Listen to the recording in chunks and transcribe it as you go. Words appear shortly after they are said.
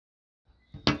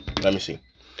Let me see.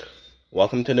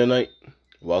 Welcome to the night.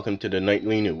 Welcome to the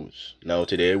nightly news. Now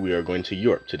today we are going to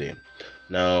Europe today.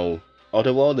 Now, out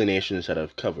of all the nations that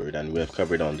I've covered and we have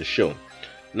covered on the show,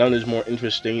 none is more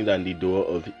interesting than the duo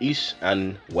of East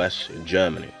and West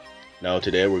Germany. Now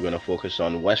today we're going to focus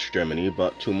on West Germany,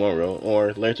 but tomorrow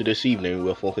or later this evening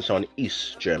we'll focus on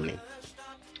East Germany.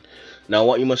 Now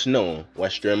what you must know,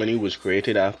 West Germany was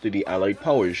created after the Allied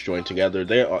powers joined together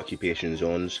their occupation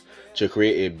zones to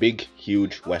create a big,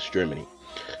 huge West Germany.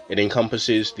 It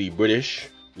encompasses the British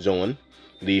zone,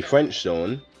 the French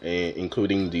zone,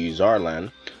 including the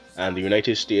Saarland, and the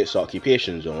United States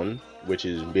occupation zone, which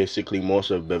is basically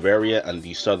most of Bavaria and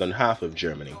the southern half of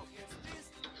Germany.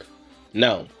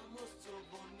 Now,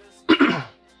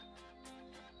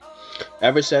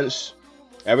 ever since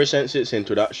its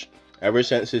introduction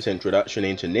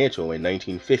into NATO in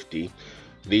 1950,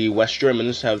 the West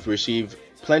Germans have received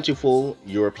plentiful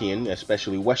European,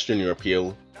 especially Western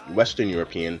European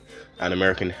and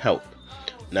American help.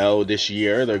 Now this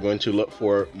year they're going to look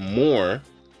for more,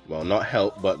 well, not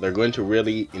help, but they're going to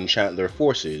really enchant their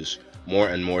forces more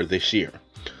and more this year.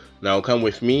 Now come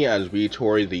with me as we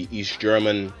tour the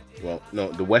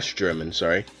the West German,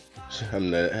 sorry.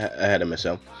 I'm ahead of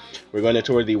myself. We're going to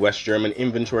tour the West German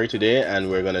inventory today, and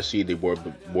we're going to see the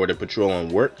border patrol on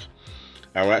work.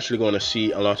 And we're actually going to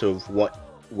see a lot of what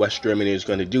West Germany is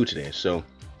going to do today. So,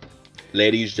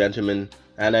 ladies, gentlemen,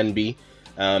 and NB,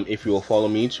 if you will follow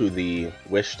me to the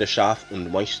Westerschaft und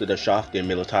Meisterschaft der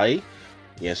Militär.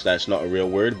 Yes, that's not a real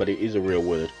word, but it is a real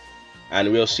word.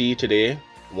 And we'll see today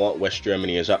what West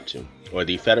Germany is up to, or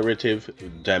the Federative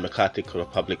Democratic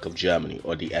Republic of Germany,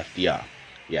 or the FDR.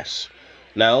 Yes.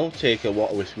 Now, take a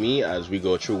walk with me as we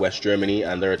go through West Germany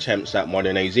and their attempts at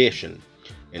modernization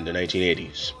in the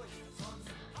 1980s.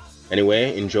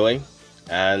 Anyway, enjoy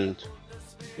and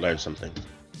learn something.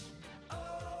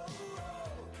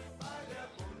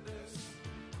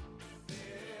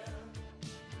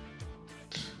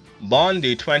 Born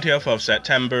the 20th of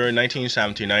September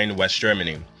 1979, West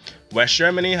Germany. West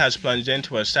Germany has plunged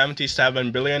into a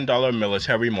 $77 billion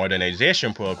military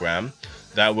modernization program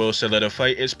that will solidify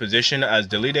its position as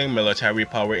the leading military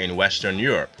power in Western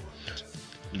Europe.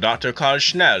 Dr. Karl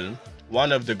Schnell,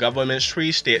 one of the government's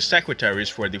 3 state secretaries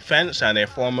for defense and a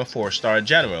former 4-star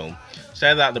general,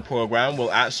 said that the program will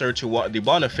answer to what the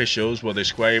Bonn officials will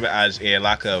describe as a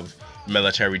lack of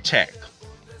military tech.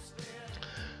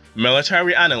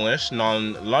 Military analysts,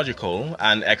 non-logical,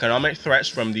 and economic threats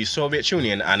from the Soviet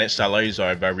Union and its allies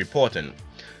are very important.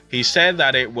 He said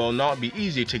that it will not be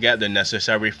easy to get the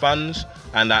necessary funds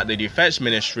and that the Defense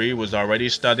Ministry was already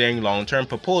studying long-term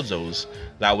proposals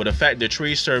that would affect the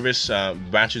 3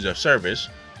 branches of service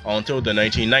until the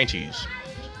 1990s.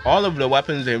 All the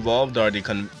weapons involved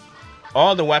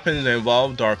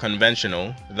are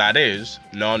conventional, that is,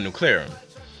 non-nuclear.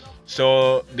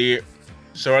 So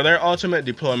their ultimate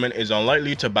deployment is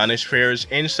unlikely to banish fears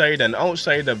inside and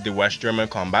outside of the West German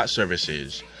combat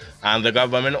services and the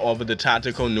government over the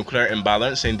tactical nuclear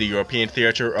imbalance in the European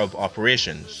theater of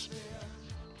operations.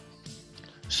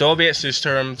 Soviet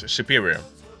systems superior.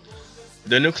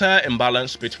 The nuclear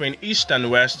imbalance between East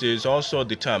and West is also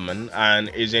determined and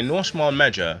is in no small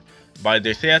measure by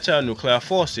the theater nuclear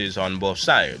forces on both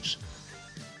sides.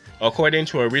 According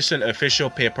to a recent official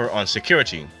paper on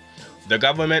security, the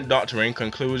government doctrine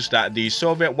concludes that the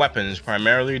Soviet weapons,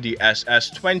 primarily the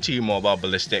SS-20 mobile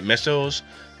ballistic missiles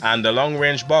and the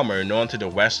long-range bomber known to the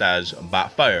West as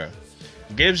Batfire,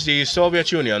 gives the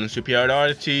Soviet Union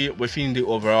superiority within the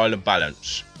overall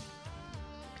balance.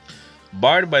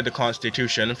 Barred by the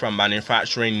Constitution from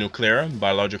manufacturing nuclear,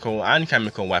 biological, and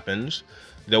chemical weapons,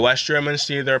 the West Germans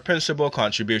see their principal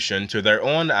contribution to their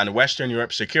own and Western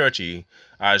Europe's security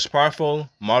as powerful,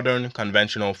 modern,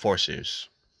 conventional forces.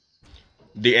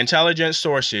 The intelligence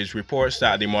sources reports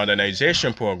that the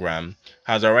modernization program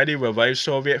has already revived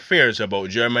Soviet fears about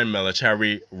German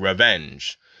military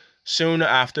revenge. Soon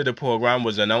after the program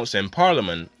was announced in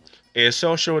Parliament, a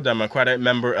Social Democratic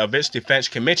member of its Defense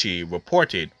Committee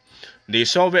reported the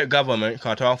Soviet government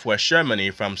cut off West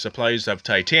Germany from supplies of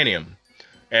titanium,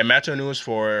 a metal used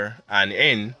for and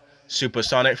in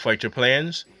supersonic fighter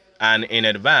planes and in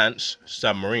advanced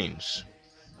submarines.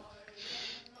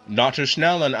 Dr.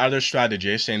 Schnell and other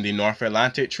strategists in the North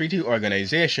Atlantic Treaty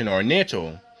Organization, or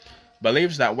NATO,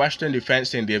 believes that Western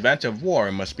defense in the event of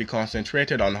war must be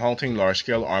concentrated on halting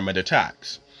large-scale armored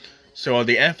attacks. So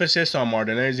the emphasis on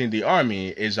modernizing the army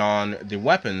is on the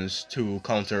weapons to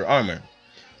counter armor.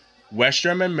 West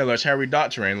German military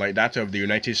doctrine, like that of the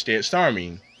United States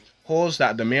Army, holds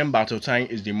that the main battle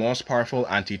tank is the most powerful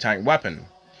anti-tank weapon.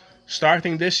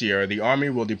 Starting this year, the Army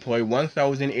will deploy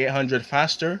 1,800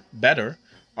 faster, better,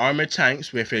 armored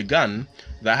tanks with a gun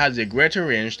that has a greater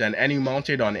range than any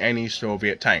mounted on any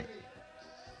Soviet tank.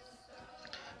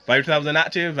 5,000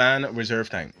 active and reserve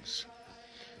tanks.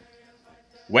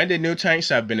 When the new tanks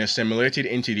have been assimilated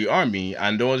into the army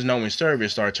and those now in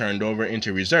service are turned over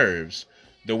into reserves,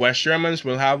 the West Germans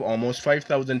will have almost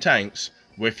 5,000 tanks,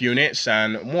 with units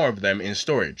and more of them in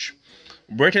storage.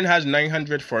 Britain has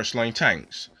 900 first-line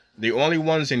tanks, the only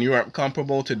ones in Europe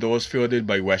comparable to those fielded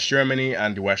by West Germany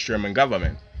and the West German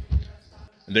government.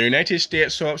 The United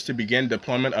States hopes to begin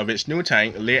deployment of its new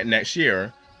tank late next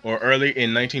year or early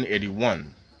in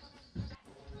 1981.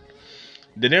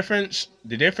 The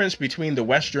difference between the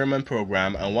West German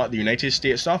program and what the United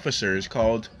States officers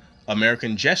called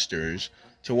American gestures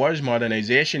towards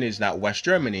modernization is that West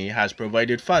Germany has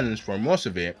provided funds for most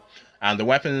of it, and the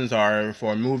weapons are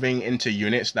for moving into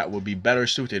units that will be better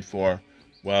suited for,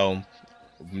 well,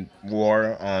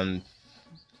 war on,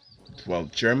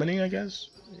 Germany, I guess?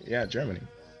 Yeah, Germany.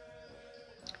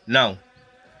 Now,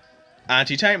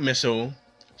 anti-tank missile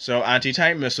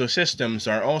systems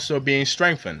are also being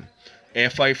strengthened. A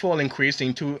fivefold increase,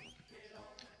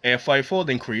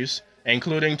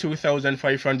 including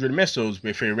 2,500 missiles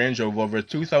with a range of over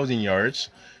 2,000 yards,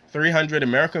 300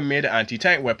 American-made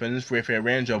anti-tank weapons with a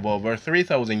range of over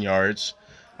 3,000 yards,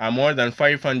 and more than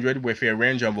 500 with a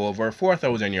range of over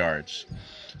 4,000 yards,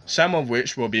 some of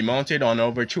which will be mounted on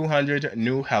over 200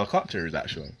 new helicopters,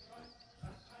 actually.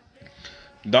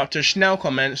 Dr. Schnell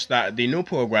commented that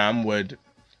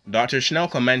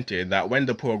when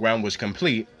the program was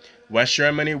complete, West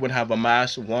Germany would have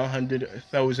amassed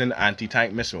 100,000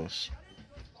 anti-tank missiles.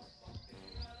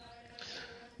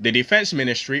 The Defense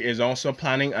Ministry is also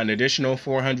planning an additional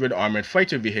 400 armored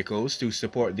fighter vehicles to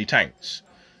support the tanks,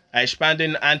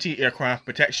 expanding anti-aircraft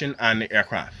protection and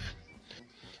aircraft.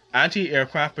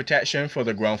 Anti-aircraft protection for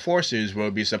the ground forces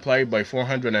will be supplied by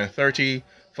 430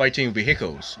 fighting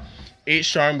vehicles,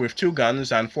 each armed with 2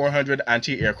 guns and 400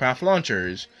 anti-aircraft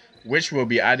launchers, which will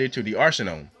be added to the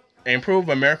arsenal. Improved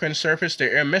American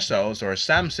surface-to-air missiles, or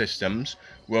SAM systems,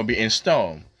 will be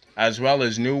installed, as well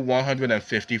as new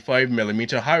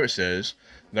 155mm howitzers,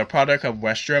 the product of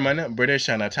West German, British,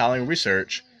 and Italian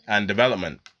research and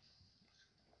development.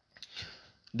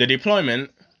 The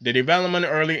development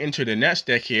early into the next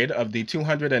decade of the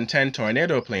 210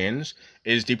 Tornado planes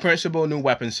is the principal new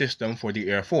weapon system for the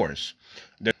Air Force.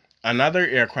 Another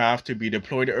aircraft to be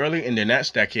deployed early in the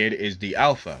next decade is the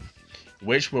Alpha,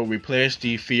 which will replace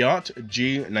the Fiat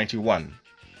G91.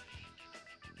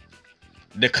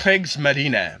 The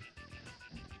Kriegsmarine.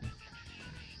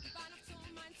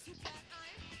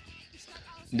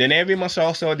 The Navy must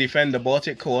also defend the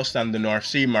Baltic coast and the North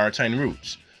Sea maritime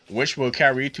routes, which will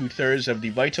carry 2/3 of the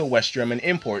vital West German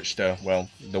imports to,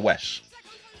 the West.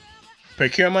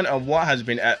 Procurement has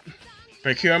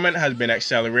been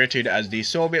accelerated as the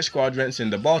Soviet squadrons in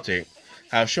the Baltic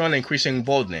have shown increasing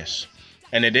boldness.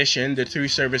 In addition, the 2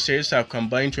 services have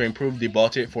combined to improve the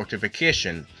Baltic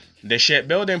fortification. The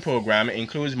shipbuilding program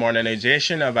includes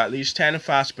modernization of at least 10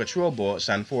 fast patrol boats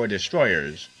and 4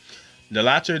 destroyers, the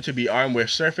latter to be armed with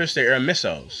surface-to-air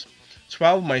missiles.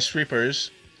 12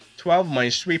 minesweepers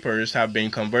have been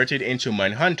converted into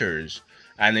minehunters,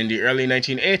 and in the early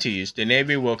 1980s, the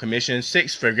Navy will commission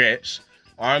 6 frigates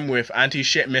armed with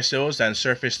anti-ship missiles and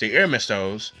surface-to-air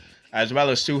missiles, as well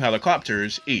as 2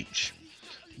 helicopters each.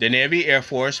 The Navy Air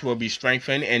Force will be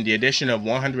strengthened in the addition of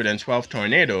 112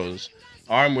 Tornadoes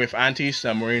armed with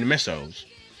anti-submarine missiles.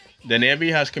 The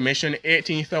Navy has commissioned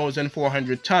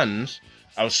 18,400 tons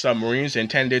of submarines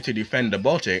intended to defend the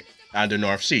Baltic and the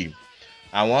North Sea,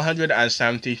 and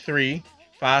 173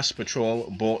 fast patrol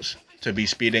boats to be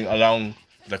speeding along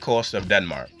the coast of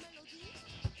Denmark.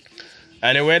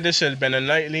 Anyway, this has been a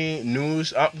nightly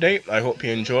news update. I hope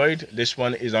you enjoyed. This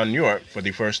one is on Europe for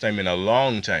the first time in a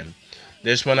long time.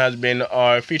 This one has been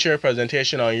our feature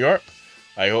presentation on Europe.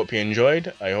 I hope you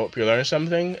enjoyed. I hope you learned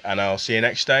something, and I'll see you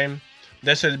next time.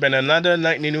 This has been another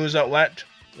nightly news outlet.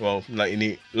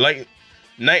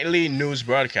 Nightly news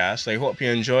broadcast. I hope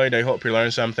you enjoyed. I hope you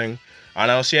learned something,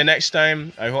 and I'll see you next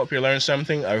time. I hope you learned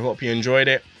something. I hope you enjoyed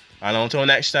it, and until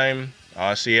next time,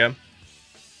 I'll see you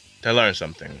to learn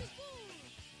something.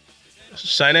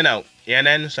 Signing out.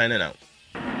 ENN signing out.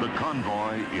 The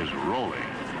convoy is rolling.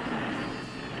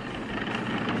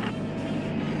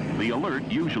 The alert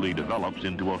usually develops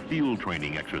into a field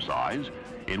training exercise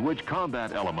in which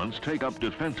combat elements take up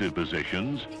defensive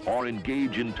positions or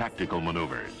engage in tactical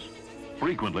maneuvers.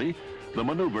 Frequently, the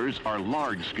maneuvers are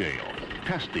large-scale,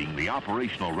 testing the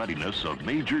operational readiness of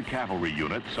major cavalry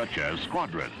units such as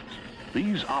squadrons.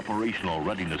 These operational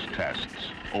readiness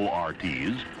tests,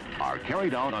 ORTs, are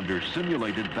carried out under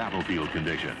simulated battlefield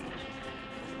conditions.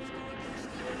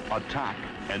 Attack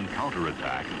and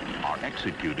counterattack are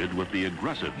executed with the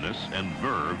aggressiveness and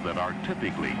verve that are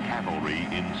typically cavalry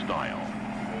in style.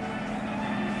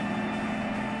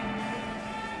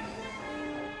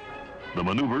 The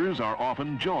maneuvers are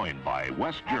often joined by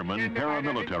West German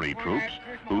paramilitary troops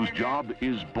whose job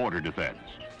is border defense.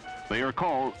 They are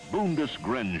called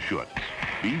Bundesgrenzschutz,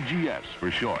 BGS for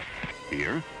short.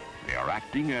 Here, they are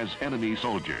acting as enemy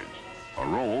soldiers, a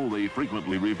role they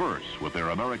frequently reverse with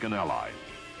their American allies.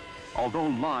 Although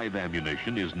live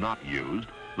ammunition is not used,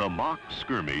 the mock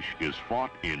skirmish is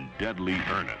fought in deadly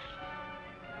earnest.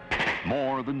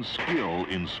 More than skill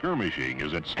in skirmishing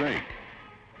is at stake.